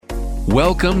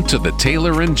Welcome to the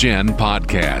Taylor and Jen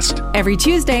podcast. Every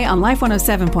Tuesday on Life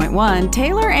 107.1,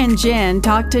 Taylor and Jen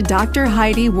talk to Dr.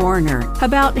 Heidi Warner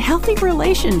about healthy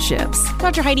relationships.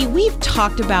 Dr. Heidi, we've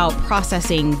talked about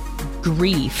processing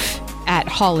grief at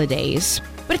holidays,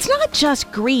 but it's not just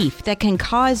grief that can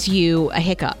cause you a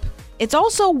hiccup. It's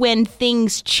also when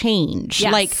things change.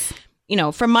 Yes. Like,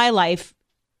 from my life,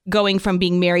 going from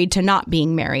being married to not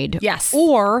being married. Yes.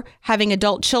 Or having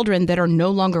adult children that are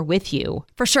no longer with you.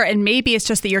 For sure. And maybe it's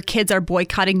just that your kids are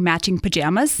boycotting matching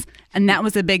pajamas. And that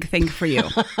was a big thing for you,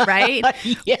 right?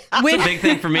 Yeah. It's a big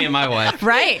thing for me and my wife.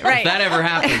 Right. If that ever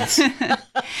happens.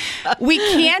 We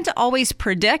can't always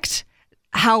predict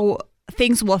how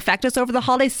things will affect us over the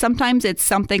holidays. Sometimes it's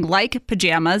something like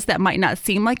pajamas that might not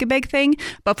seem like a big thing,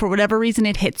 but for whatever reason,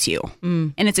 it hits you.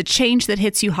 And it's a change that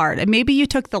hits you hard. And maybe you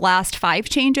took the last 5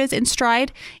 changes in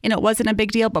stride and it wasn't a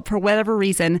big deal, but for whatever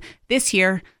reason, this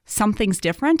year, something's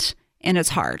different and it's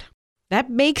hard. That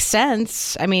makes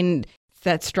sense. I mean,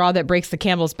 that straw that breaks the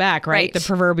camel's back, right? The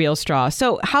proverbial straw.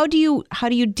 So how do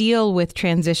you deal with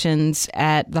transitions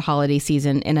at the holiday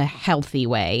season in a healthy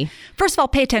way? First of all,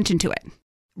 pay attention to it.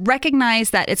 Recognize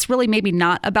that it's really maybe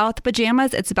not about the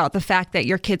pajamas. It's about the fact that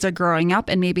your kids are growing up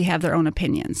and maybe have their own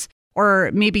opinions.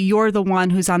 Or maybe you're the one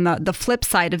who's on the flip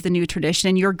side of the new tradition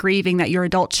and you're grieving that your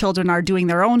adult children are doing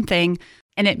their own thing.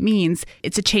 And it means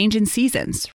it's a change in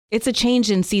seasons. It's a change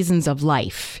in seasons of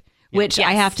life, which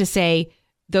I have to say,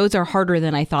 those are harder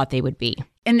than I thought they would be.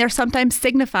 And they're sometimes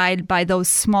signified by those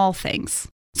small things.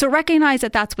 So recognize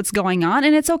that that's what's going on,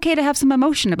 and it's okay to have some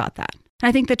emotion about that. And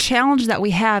I think the challenge that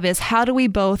we have is how do we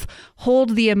both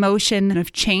hold the emotion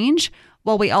of change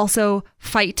while we also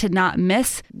fight to not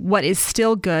miss what is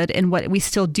still good and what we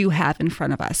still do have in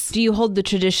front of us. Do you hold the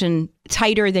tradition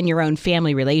tighter than your own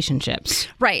family relationships?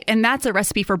 Right. And that's a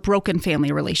recipe for broken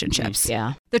family relationships.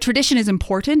 Yeah. The tradition is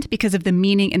important because of the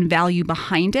meaning and value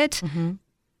behind it,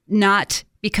 not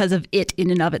because of it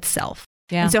in and of itself.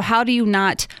 Yeah. And so how do you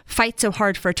not fight so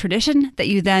hard for a tradition that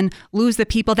you then lose the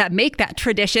people that make that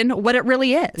tradition what it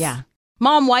really is? Yeah.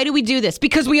 Mom, why do we do this?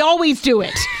 Because we always do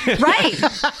it. Right.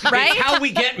 Right. It's how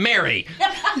we get married.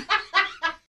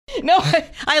 No,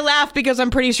 I laugh because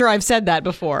I'm pretty sure I've said that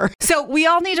before. So we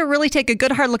all need to really take a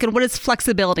good hard look at what does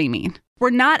flexibility mean? We're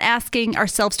not asking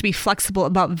ourselves to be flexible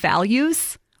about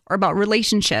values or about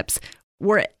relationships.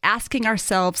 We're asking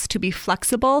ourselves to be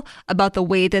flexible about the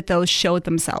way that those show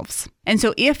themselves. And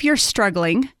so if you're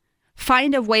struggling,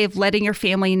 find a way of letting your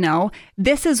family know,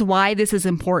 this is why this is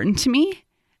important to me.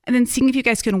 And then seeing if you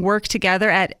guys can work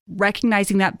together at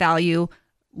recognizing that value,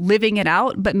 living it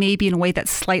out, but maybe in a way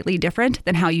that's slightly different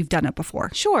than how you've done it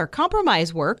before. Sure,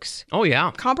 compromise works. Oh,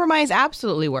 yeah. Compromise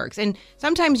absolutely works. And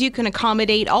sometimes you can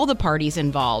accommodate all the parties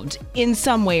involved in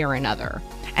some way or another.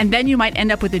 And then you might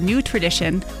end up with a new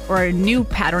tradition or a new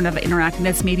pattern of interacting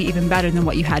that's maybe even better than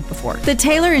what you had before. The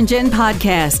Taylor and Jen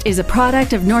podcast is a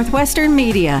product of Northwestern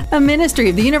Media, a ministry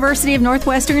of the University of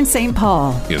Northwestern St.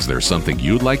 Paul. Is there something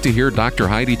you'd like to hear Dr.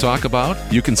 Heidi talk about?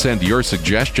 You can send your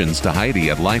suggestions to Heidi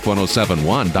at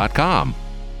life1071.com.